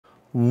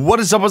What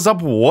is up,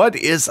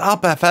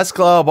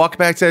 FSClub? Welcome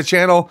back to the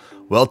channel.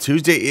 Well,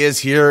 Tuesday is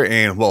here,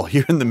 and well,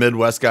 here in the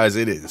Midwest, guys,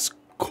 it is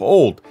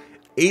cold.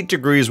 8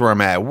 degrees where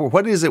I'm at.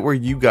 What is it where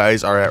you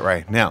guys are at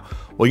right now?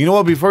 Well, you know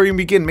what, before we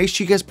begin, make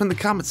sure you guys put in the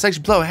comment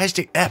section below,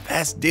 hashtag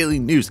FS Daily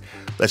News.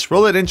 Let's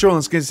roll that intro and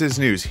let's get into this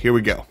news. Here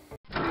we go.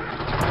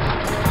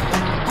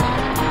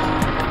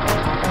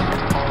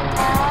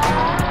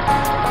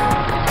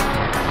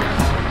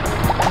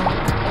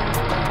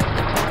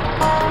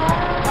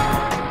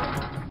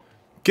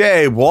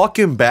 Okay,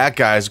 welcome back,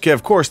 guys. Okay,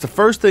 of course, the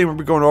first thing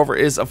we're going over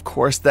is, of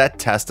course, that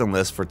testing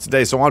list for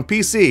today. So on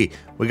PC,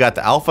 we got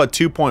the Alpha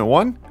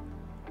 2.1,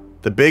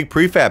 the big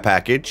prefab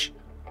package,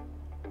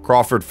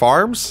 Crawford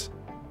Farms,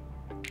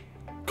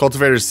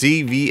 Cultivator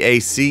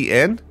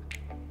CVACN,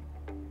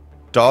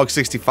 Dog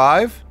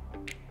 65,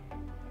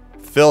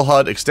 Phil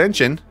HUD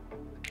extension,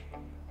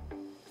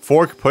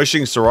 Fork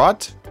pushing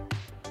Surratt,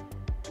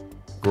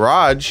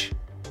 Garage,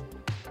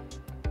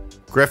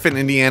 Griffin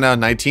Indiana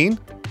 19,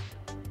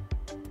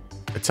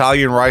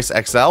 Italian Rice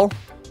XL,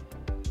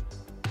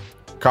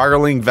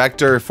 Cargoling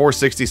Vector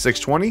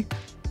 460-620,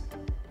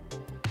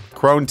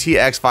 Krone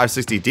TX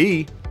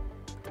 560D,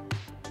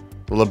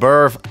 the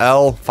Lebeuf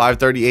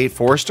L538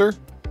 Forester,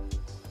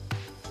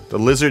 the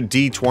Lizard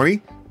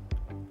D20,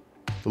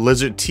 the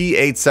Lizard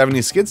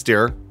T870 skid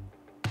steer,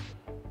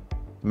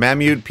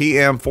 Mammut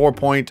PM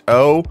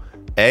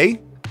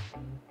 4.0A,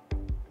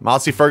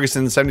 Massey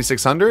Ferguson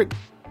 7600,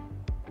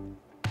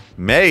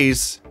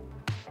 Maze,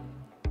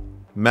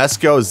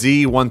 Mesco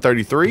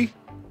Z133,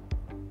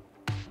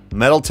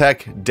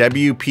 Metaltech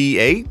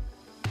WP8,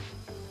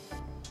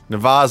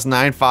 Navaz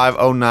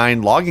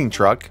 9509 logging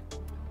truck,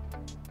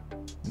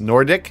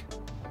 Nordic,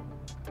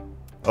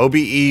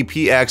 OBE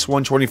PX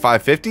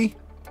 12550,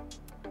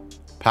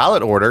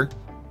 pallet order,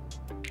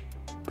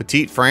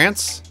 Petite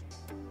France,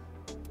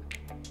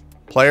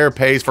 player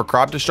pays for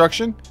crop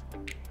destruction,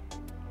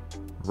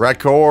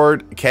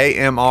 Record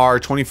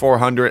KMR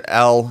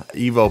 2400L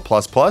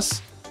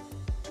Evo++,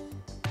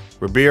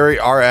 Riberi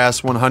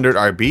RS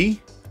 100RB,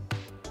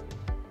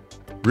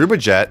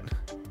 Rubajet,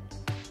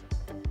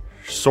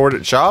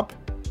 Sorted Shop,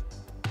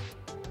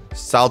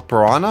 South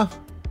Piranha,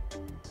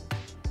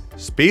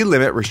 speed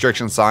limit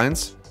restriction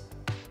signs,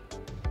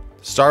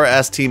 Star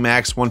ST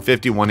Max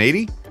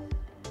 150-180,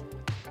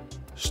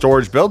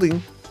 storage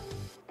building,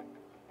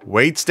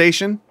 weight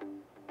station,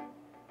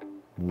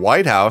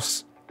 White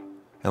House,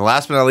 and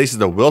last but not least is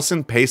the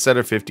Wilson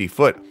Pacesetter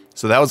 50-foot.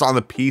 So that was on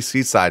the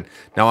PC side.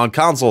 Now on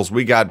consoles,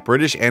 we got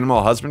British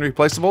Animal Husbandry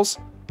Placeables,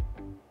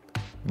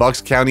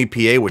 Bucks County,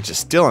 PA, which is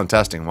still in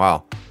testing.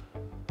 Wow.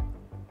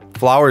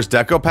 Flowers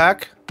Deco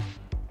Pack,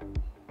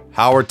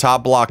 Howard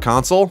Top Block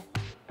Console,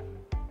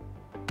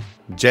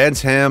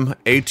 Jed's Hem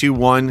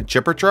A21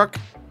 Chipper Truck,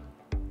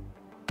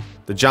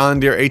 the John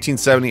Deere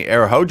 1870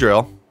 Air Hoe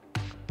Drill,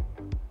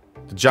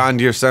 the John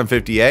Deere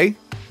 750A,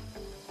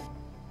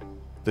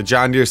 the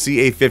John Deere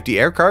C850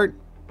 Air Cart,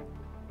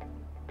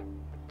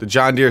 the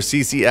John Deere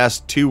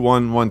CCS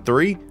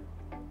 2113,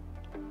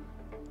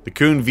 the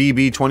Kuhn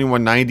VB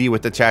 2190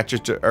 with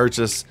attachers to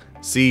Ursus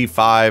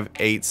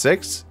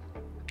C586,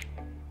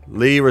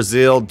 Lee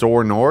Razil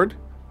Door Nord,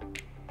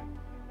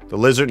 the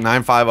Lizard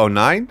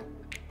 9509,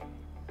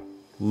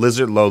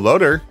 Lizard Low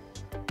Loader,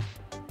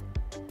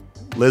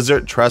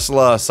 Lizard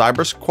Tresla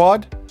Cyber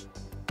Quad,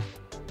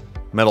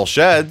 Metal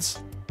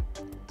Sheds,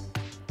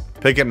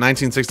 Pickup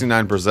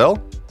 1969 Brazil,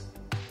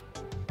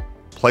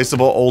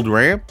 placeable old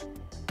ramp,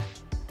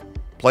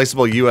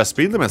 placeable US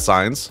speed limit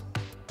signs,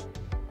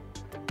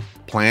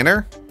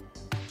 planner,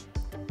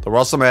 the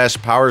Russell Mash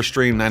Power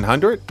Stream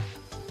 900,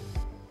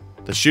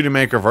 the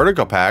Shootemaker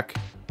Vertical Pack,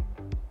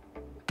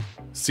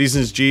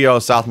 Seasons Geo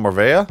South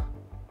Morvea,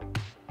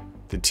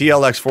 the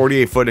TLX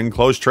 48-foot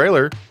enclosed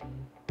trailer,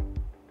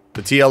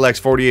 the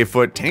TLX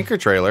 48-foot tanker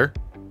trailer,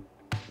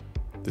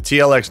 the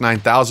TLX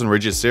 9000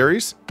 Rigid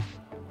Series,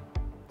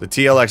 the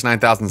TLX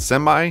 9000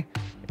 Semi,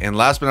 and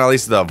last but not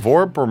least, the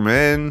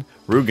Vorberman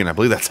Rugen. I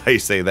believe that's how you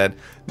say that.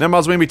 Number of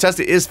miles maybe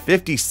tested is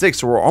 56,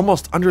 so we're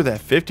almost under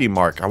that 50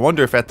 mark. I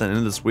wonder if at the end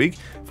of this week,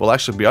 if we'll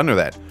actually be under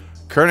that.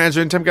 Current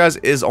answer in time, guys,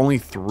 is only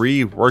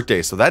 3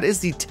 workdays. So that is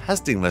the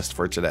testing list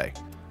for today.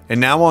 And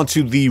now on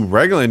to the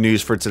regular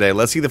news for today.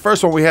 Let's see, the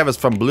first one we have is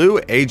from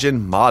Blue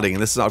Agent Modding.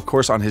 And this is, of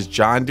course, on his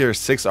John Deere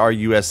 6R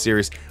US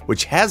series,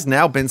 which has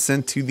now been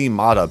sent to the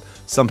mod hub.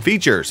 Some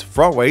features: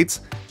 front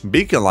weights,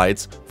 beacon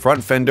lights,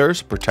 front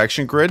fenders,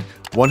 protection grid,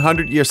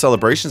 100-year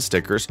celebration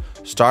stickers,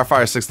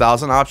 Starfire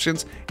 6000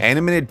 options,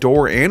 animated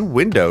door and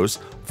windows,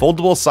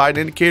 foldable side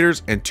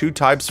indicators, and 2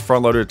 types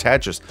front loader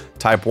attachers.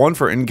 Type 1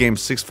 for in-game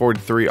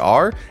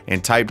 643R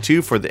and Type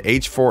 2 for the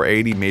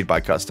H480 made by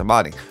Custom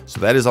Modding. So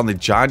that is on the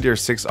John Deere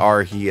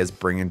 6R he is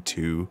bringing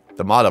to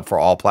the mod up for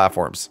all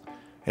platforms.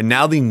 And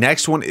now the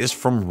next one is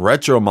from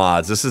Retro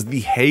Mods. This is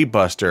the Hay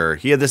Buster.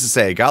 He had this to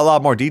say: got a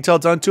lot more detail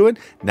done to it.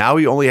 Now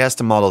he only has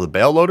to model the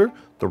bale loader,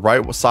 the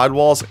right side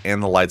walls,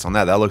 and the lights on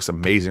that. That looks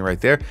amazing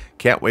right there.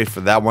 Can't wait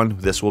for that one.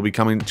 This will be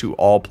coming to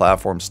all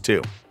platforms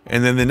too.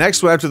 And then the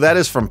next one after that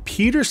is from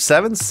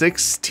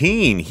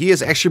Peter716. He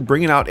is actually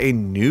bringing out a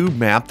new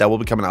map that will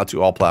be coming out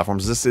to all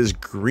platforms. This is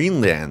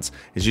Greenlands.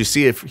 As you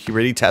see, if he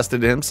already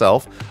tested it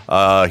himself,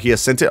 he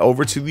has sent it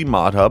over to the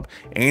mod hub,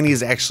 and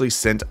he's actually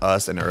sent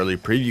us an early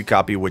preview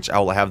copy, which I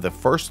will have the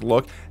first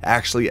look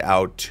actually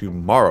out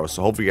tomorrow.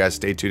 So hopefully you guys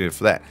stay tuned in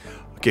for that.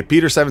 Okay,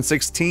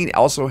 Peter716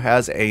 also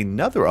has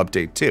another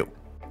update too.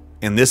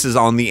 And this is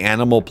on the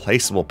animal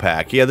placeable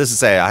pack. Yeah, this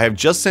is I have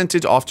just sent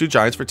it off to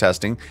Giants for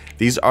testing.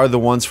 These are the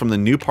ones from the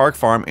new Park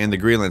Farm and the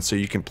Greenland, so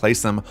you can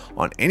place them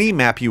on any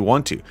map you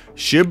want to.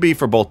 Should be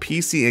for both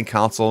PC and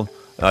console,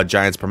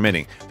 Giants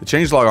permitting. The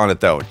changelog on it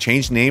though,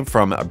 change name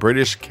from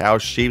British cow,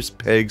 sheep,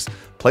 pigs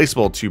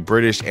placeable to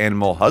British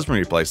animal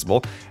husbandry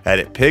placeable.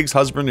 Added pigs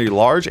husbandry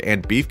large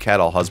and beef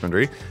cattle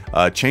husbandry.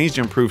 Changed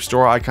and improved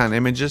store icon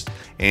images,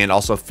 and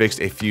also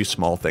fixed a few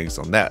small things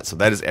on that. So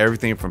that is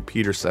everything from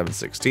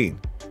Peter716.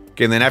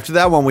 Okay, and then after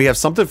that one, we have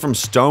something from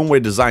Stoneway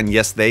Design.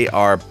 Yes, they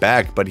are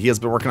back, but he has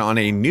been working on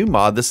a new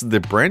mod. This is the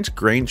Brent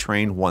Grain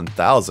Train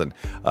 1000.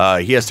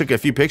 He has took a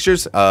few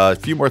pictures, a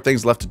few more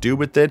things left to do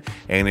with it,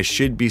 and it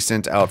should be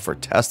sent out for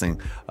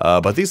testing.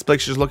 But these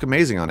pictures look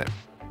amazing on it.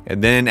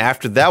 And then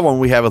after that one,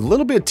 we have a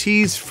little bit of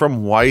tease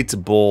from White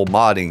Bull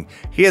Modding.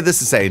 He had this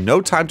to say,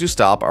 no time to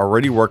stop,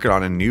 already working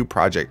on a new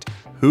project.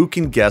 Who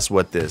can guess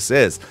what this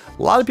is?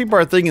 A lot of people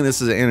are thinking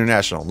this is an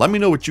international. Let me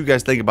know what you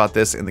guys think about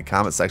this in the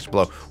comment section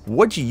below.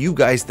 What do you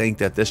guys think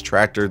that this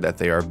tractor that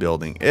they are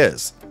building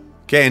is?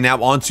 Okay, and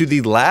now on to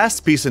the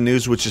last piece of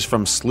news, which is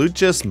from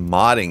Sluchus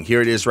Modding. Here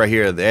it is right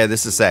here. There,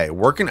 this is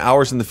working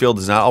hours in the field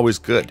is not always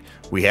good.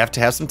 We have to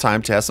have some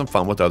time to have some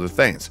fun with other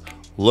things.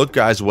 Look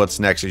guys, what's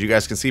next? As you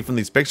guys can see from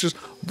these pictures,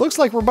 looks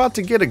like we're about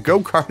to get a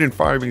go-kart and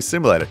farming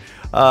simulator.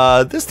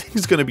 This thing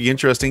is going to be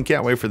interesting.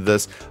 Can't wait for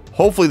this.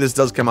 Hopefully this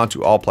does come out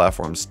to all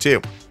platforms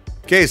too.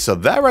 Okay, so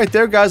that right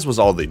there, guys, was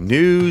all the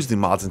news, the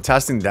mods and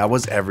testing. That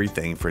was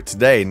everything for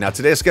today. Now,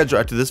 today's schedule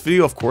after this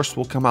video, of course,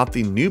 will come out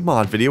the new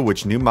mod video,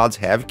 which new mods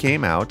have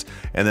came out.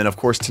 And then, of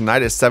course,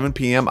 tonight at 7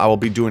 p.m., I will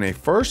be doing a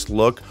first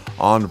look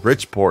on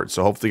Richport.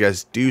 So hopefully you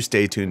guys do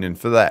stay tuned in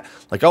for that.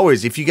 Like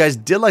always, if you guys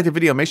did like the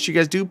video, make sure you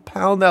guys do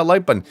pound that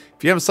like button.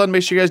 If you haven't done,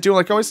 make sure you guys do.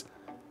 Like always,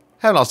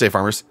 have an awesome day,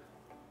 farmers.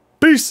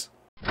 Peace.